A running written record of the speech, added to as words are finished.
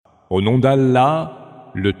Au nom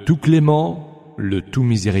d'Allah, le tout clément, le tout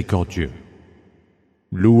miséricordieux.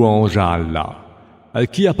 Louange à Allah, à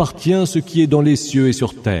qui appartient ce qui est dans les cieux et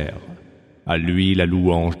sur terre. À lui la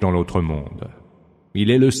louange dans l'autre monde. Il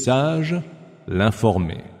est le sage,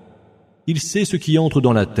 l'informé. Il sait ce qui entre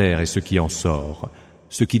dans la terre et ce qui en sort,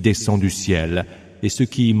 ce qui descend du ciel et ce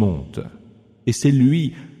qui y monte. Et c'est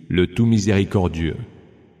lui, le tout miséricordieux,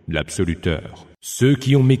 l'absoluteur. Ceux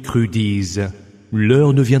qui ont mécru disent «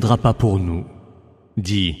 L'heure ne viendra pas pour nous ».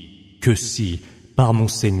 Dis que si, par mon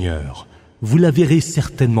Seigneur, vous la verrez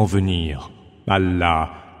certainement venir.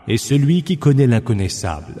 Allah est celui qui connaît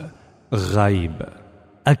l'inconnaissable, Ghaib,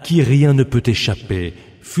 à qui rien ne peut échapper,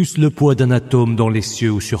 fût-ce le poids d'un atome dans les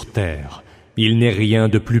cieux ou sur terre. Il n'est rien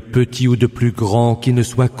de plus petit ou de plus grand qui ne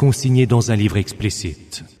soit consigné dans un livre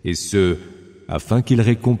explicite. Et ce, afin qu'il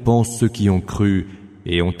récompense ceux qui ont cru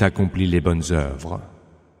et ont accompli les bonnes œuvres.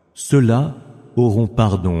 Ceux-là auront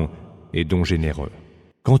pardon et don généreux.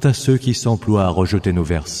 Quant à ceux qui s'emploient à rejeter nos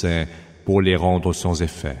versets pour les rendre sans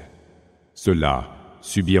effet, ceux-là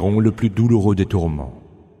subiront le plus douloureux des tourments.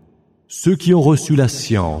 Ceux qui ont reçu la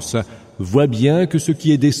science voient bien que ce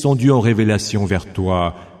qui est descendu en révélation vers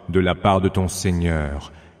toi de la part de ton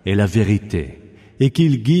Seigneur est la vérité et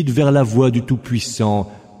qu'il guide vers la voie du Tout-Puissant,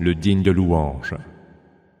 le digne de louange.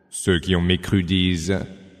 Ceux qui ont mécru disent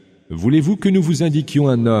 « Voulez-vous que nous vous indiquions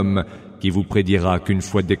un homme qui vous prédira qu'une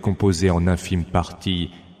fois décomposé en infimes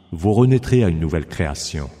parties, vous renaîtrez à une nouvelle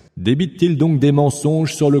création. Débite-t-il donc des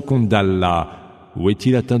mensonges sur le compte d'Allah ou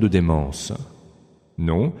est-il atteint de démence?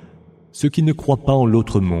 Non, ceux qui ne croient pas en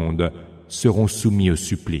l'autre monde seront soumis au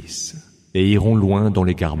supplice et iront loin dans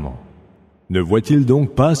l'égarement. Ne voient-ils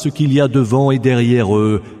donc pas ce qu'il y a devant et derrière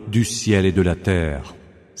eux du ciel et de la terre?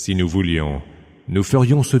 Si nous voulions, nous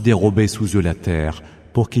ferions se dérober sous eux la terre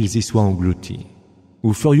pour qu'ils y soient engloutis,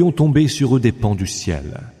 ou ferions tomber sur eux des pans du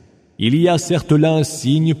ciel. Il y a certes là un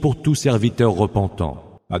signe pour tout serviteur repentant.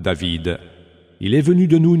 À David, il est venu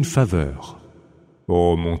de nous une faveur.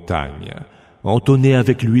 Ô montagne, entonnez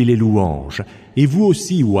avec lui les louanges, et vous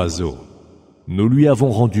aussi, oiseaux. Nous lui avons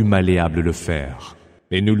rendu malléable le fer,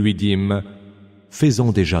 et nous lui dîmes,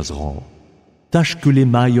 fais-en des jaserans, tâche que les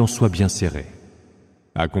mailles en soient bien serrées.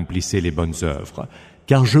 Accomplissez les bonnes œuvres,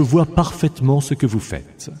 car je vois parfaitement ce que vous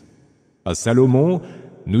faites. À Salomon,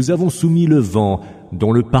 nous avons soumis le vent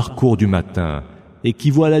dont le parcours du matin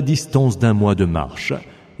équivaut à la distance d'un mois de marche,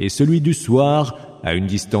 et celui du soir à une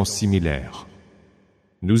distance similaire.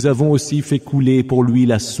 Nous avons aussi fait couler pour lui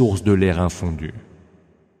la source de l'air infondu.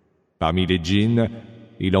 Parmi les djinns,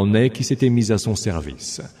 il en est qui s'étaient mis à son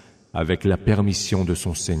service, avec la permission de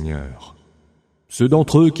son Seigneur. Ceux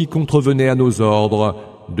d'entre eux qui contrevenaient à nos ordres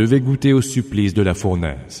devaient goûter au supplice de la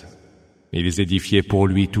fournaise. Ils édifiaient pour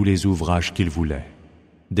lui tous les ouvrages qu'il voulait,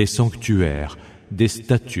 des sanctuaires, des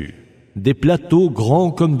statues, des plateaux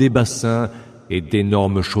grands comme des bassins et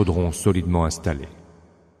d'énormes chaudrons solidement installés.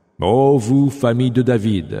 Ô vous, famille de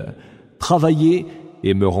David, travaillez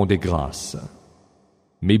et me rendez grâce.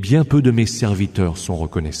 Mais bien peu de mes serviteurs sont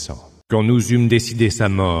reconnaissants. Quand nous eûmes décidé sa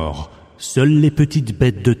mort, seules les petites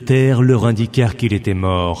bêtes de terre leur indiquèrent qu'il était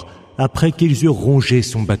mort, après qu'ils eurent rongé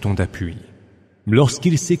son bâton d'appui.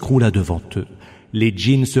 Lorsqu'il s'écroula devant eux, les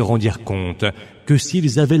djinns se rendirent compte que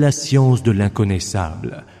s'ils avaient la science de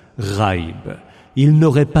l'inconnaissable, Ghaib, ils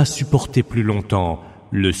n'auraient pas supporté plus longtemps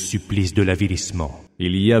le supplice de l'avilissement.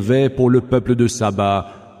 Il y avait pour le peuple de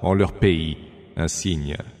SABA, en leur pays, un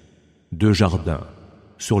signe, 2 jardins,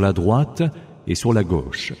 sur la droite et sur la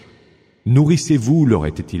gauche. Nourrissez-vous, leur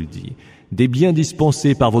était-il dit, des biens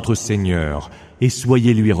dispensés par votre Seigneur, et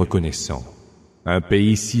soyez lui reconnaissants. Un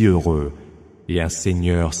pays si heureux, et un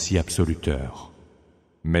Seigneur si absoluteur.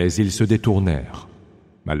 Mais ils se détournèrent.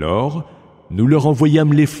 Alors, nous leur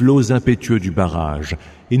envoyâmes les flots impétueux du barrage,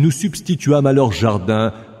 et nous substituâmes à leur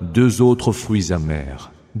jardin 2 autres fruits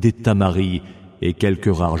amers, des tamaris et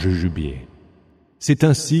quelques rares jujubiers. C'est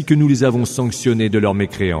ainsi que nous les avons sanctionnés de leur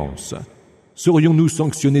mécréance. Serions-nous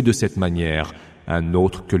sanctionnés de cette manière, un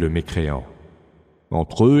autre que le mécréant?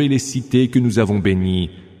 Entre eux et les cités que nous avons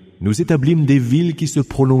bénies, nous établîmes des villes qui se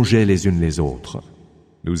prolongeaient les unes les autres.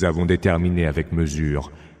 Nous avons déterminé avec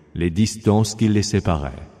mesure les distances qui les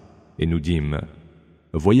séparaient, et nous dîmes,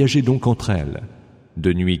 voyagez donc entre elles,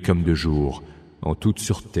 de nuit comme de jour, en toute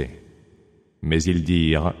sûreté. Mais ils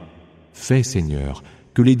dirent, fais, Seigneur,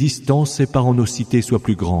 que les distances séparant nos cités soient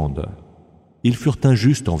plus grandes. Ils furent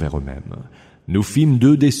injustes envers eux-mêmes. Nous fîmes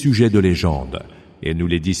d'eux des sujets de légende, et nous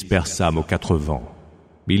les dispersâmes aux 4 vents.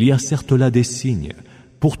 Il y a certes là des signes,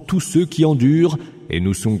 pour tous ceux qui endurent, et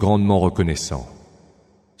nous sommes grandement reconnaissants.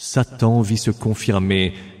 Satan vit se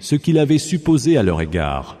confirmer ce qu'il avait supposé à leur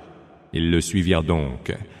égard. Ils le suivirent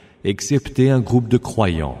donc, excepté un groupe de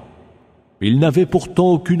croyants. Ils n'avaient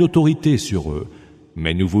pourtant aucune autorité sur eux,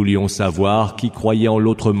 mais nous voulions savoir qui croyait en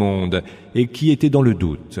l'autre monde et qui était dans le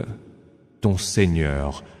doute. Ton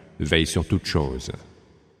Seigneur veille sur toute chose.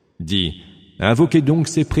 Dis, invoquez donc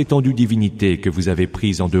ces prétendues divinités que vous avez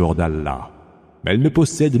prises en dehors d'Allah. Elles ne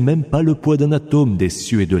possèdent même pas le poids d'un atome des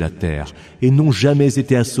cieux et de la terre et n'ont jamais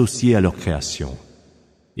été associées à leur création.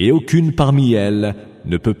 Et aucune parmi elles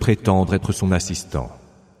ne peut prétendre être son assistant.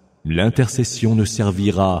 L'intercession ne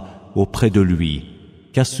servira auprès de lui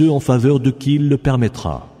qu'à ceux en faveur de qui il le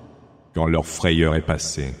permettra. Quand leur frayeur est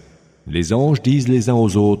passée, les anges disent les uns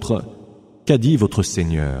aux autres, « Qu'a dit votre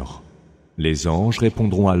Seigneur ?» Les anges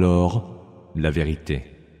répondront alors, « La vérité.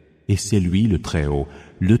 Et c'est lui le Très-Haut,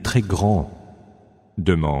 le Très-Grand. »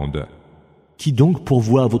 Demande, « Qui donc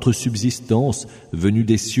pourvoit votre subsistance venue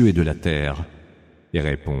des cieux et de la terre ?» Et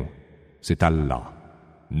répond, « C'est Allah.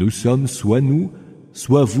 Nous sommes soit nous,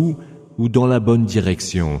 soit vous, ou dans la bonne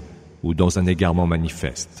direction, ou dans un égarement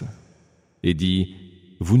manifeste. » Et dit,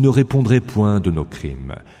 « Vous ne répondrez point de nos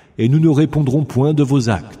crimes, et nous ne répondrons point de vos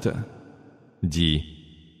actes. » Dis,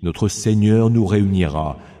 « Notre Seigneur nous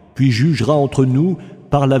réunira, puis jugera entre nous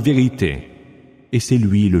par la vérité, et c'est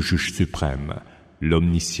lui le juge suprême,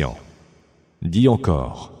 l'omniscient. » Dis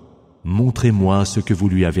encore, « Montrez-moi ce que vous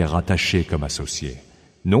lui avez rattaché comme associé.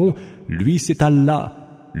 Non, lui c'est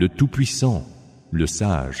Allah, le Tout-Puissant, le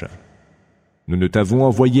Sage. Nous ne t'avons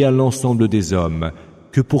envoyé à l'ensemble des hommes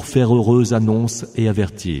que pour faire heureuse annonce et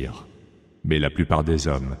avertir. Mais la plupart des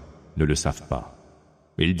hommes ne le savent pas.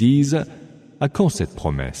 Ils disent, « À quand cette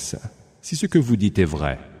promesse, si ce que vous dites est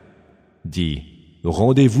vrai ?» Dis, «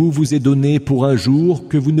 Rendez-vous vous est donné pour un jour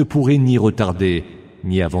que vous ne pourrez ni retarder,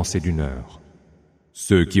 ni avancer d'une heure. »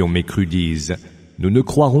 Ceux qui ont mécru disent, « Nous ne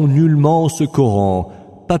croirons nullement en ce Coran,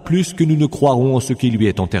 pas plus que nous ne croirons en ce qui lui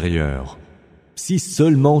est antérieur. » Si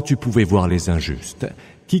seulement tu pouvais voir les injustes,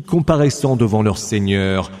 qui, comparaissant devant leur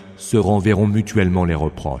Seigneur, se renverront mutuellement les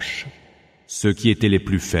reproches. Ceux qui étaient les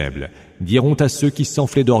plus faibles diront à ceux qui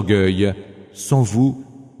s'enflaient d'orgueil, « Sans vous,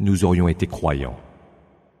 nous aurions été croyants. »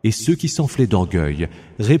 Et ceux qui s'enflaient d'orgueil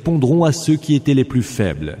répondront à ceux qui étaient les plus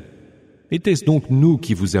faibles, « Était-ce donc nous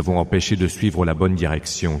qui vous avons empêché de suivre la bonne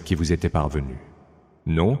direction qui vous était parvenue?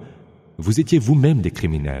 Non, vous étiez vous-même des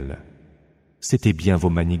criminels. C'était bien vos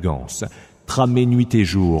manigances, tramées nuit et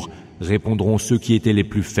jour, répondront ceux qui étaient les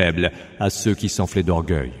plus faibles à ceux qui s'enflaient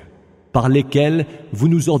d'orgueil, par lesquels vous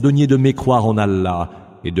nous ordonniez de mécroire en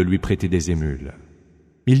Allah et de lui prêter des émules.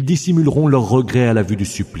 Ils dissimuleront leurs regrets à la vue du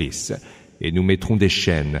supplice, et nous mettrons des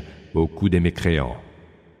chaînes au cou des mécréants.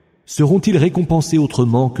 Seront-ils récompensés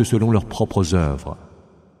autrement que selon leurs propres œuvres?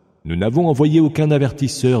 Nous n'avons envoyé aucun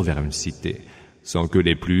avertisseur vers une cité, sans que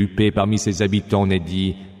les plus huppés parmi ses habitants n'aient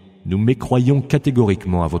dit « Nous mécroyons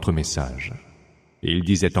catégoriquement à votre message. » Et ils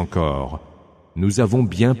disaient encore « Nous avons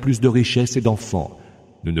bien plus de richesses et d'enfants,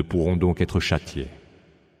 nous ne pourrons donc être châtiés. »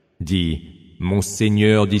 Dis « Mon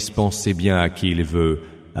Seigneur dispense ses biens à qui il veut,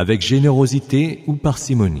 avec générosité ou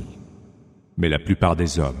parcimonie. » Mais la plupart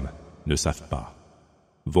des hommes ne savent pas.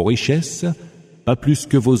 Vos richesses, pas plus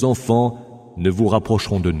que vos enfants, ne vous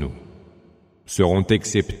rapprocheront de nous. Seront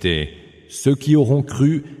exceptés ceux qui auront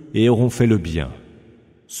cru et auront fait le bien.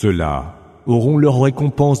 Ceux-là auront leur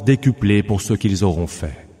récompense décuplée pour ce qu'ils auront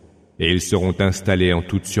fait, et ils seront installés en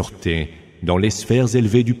toute sûreté dans les sphères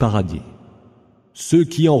élevées du paradis. Ceux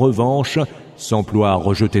qui, en revanche, s'emploient à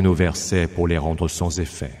rejeter nos versets pour les rendre sans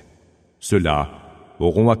effet, ceux-là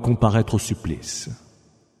auront à comparaître au supplice.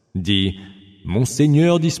 Dis, mon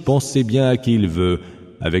Seigneur dispense ses biens à qui il veut,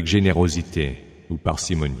 avec générosité ou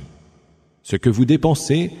parcimonie. Ce que vous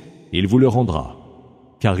dépensez, il vous le rendra,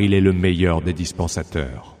 car il est le meilleur des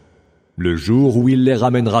dispensateurs. Le jour où il les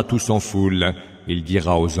ramènera tous en foule, il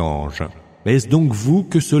dira aux anges, « Est-ce donc vous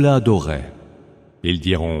que cela adorait ?» Ils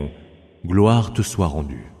diront, « Gloire te soit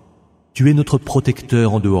rendue. Tu es notre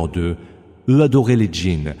protecteur en dehors d'eux. Eux adoraient les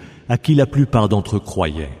djinns, à qui la plupart d'entre eux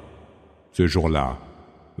croyaient. Ce jour-là,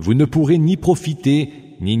 vous ne pourrez ni profiter,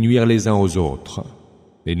 ni nuire les uns aux autres.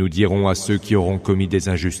 Et nous dirons à ceux qui auront commis des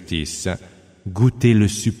injustices, « Goûtez le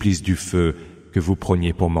supplice du feu que vous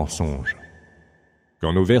preniez pour mensonge. »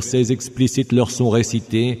 Quand nos versets explicites leur sont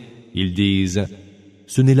récités, ils disent, «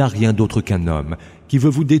 Ce n'est là rien d'autre qu'un homme qui veut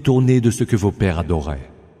vous détourner de ce que vos pères adoraient. »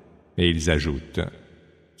 Et ils ajoutent,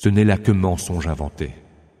 « Ce n'est là que mensonge inventé. »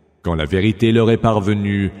 Quand la vérité leur est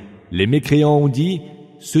parvenue, les mécréants ont dit,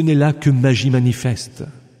 « Ce n'est là que magie manifeste. »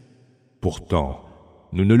 Pourtant,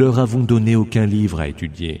 nous ne leur avons donné aucun livre à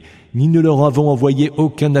étudier, ni ne leur avons envoyé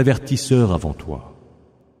aucun avertisseur avant toi.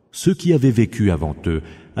 Ceux qui avaient vécu avant eux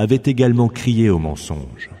avaient également crié au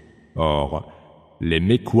mensonge. Or, les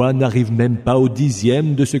Mécois n'arrivent même pas au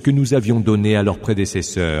 10e de ce que nous avions donné à leurs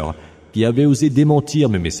prédécesseurs, qui avaient osé démentir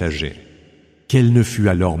mes messagers. Quelle ne fut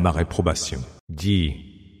alors ma réprobation? Dis,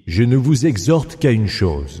 je ne vous exhorte qu'à une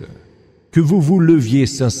chose, que vous vous leviez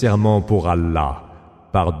sincèrement pour Allah,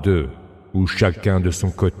 par deux ou chacun de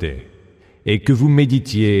son côté, et que vous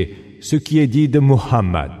méditiez ce qui est dit de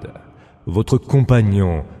Mohammed. Votre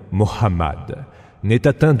compagnon, Mohammed, n'est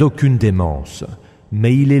atteint d'aucune démence,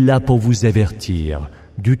 mais il est là pour vous avertir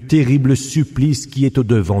du terrible supplice qui est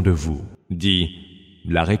au-devant de vous. Dis,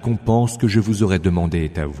 la récompense que je vous aurais demandée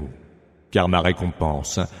est à vous, car ma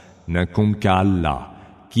récompense n'incombe qu'à Allah,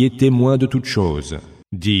 qui est témoin de toutes choses.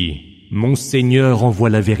 Dis, mon Seigneur envoie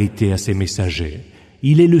la vérité à ses messagers.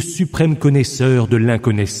 Il est le suprême connaisseur de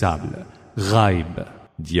l'inconnaissable. Ghaib.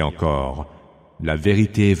 Dis encore, la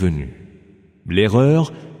vérité est venue.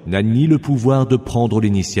 L'erreur n'a ni le pouvoir de prendre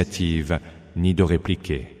l'initiative, ni de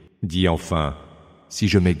répliquer. Dis enfin, si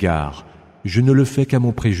je m'égare, je ne le fais qu'à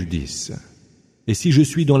mon préjudice. Et si je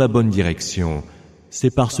suis dans la bonne direction,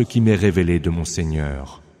 c'est par ce qui m'est révélé de mon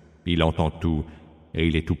Seigneur. Il entend tout et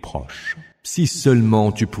il est tout proche. Si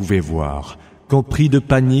seulement tu pouvais voir qu'en pris de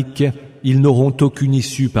panique, ils n'auront aucune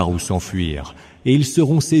issue par où s'enfuir, et ils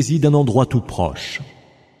seront saisis d'un endroit tout proche.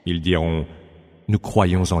 Ils diront, nous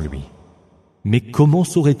croyons en lui. Mais comment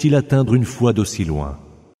sauraient-ils atteindre une foi d'aussi loin?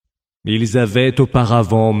 Ils avaient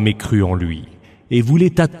auparavant mécru en lui, et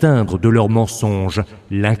voulaient atteindre de leur mensonge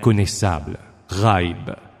l'inconnaissable,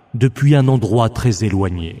 Ghaib, depuis un endroit très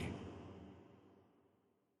éloigné.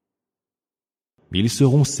 Ils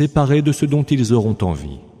seront séparés de ce dont ils auront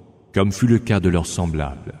envie, comme fut le cas de leurs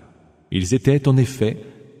semblables. Ils étaient en effet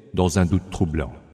dans un doute troublant.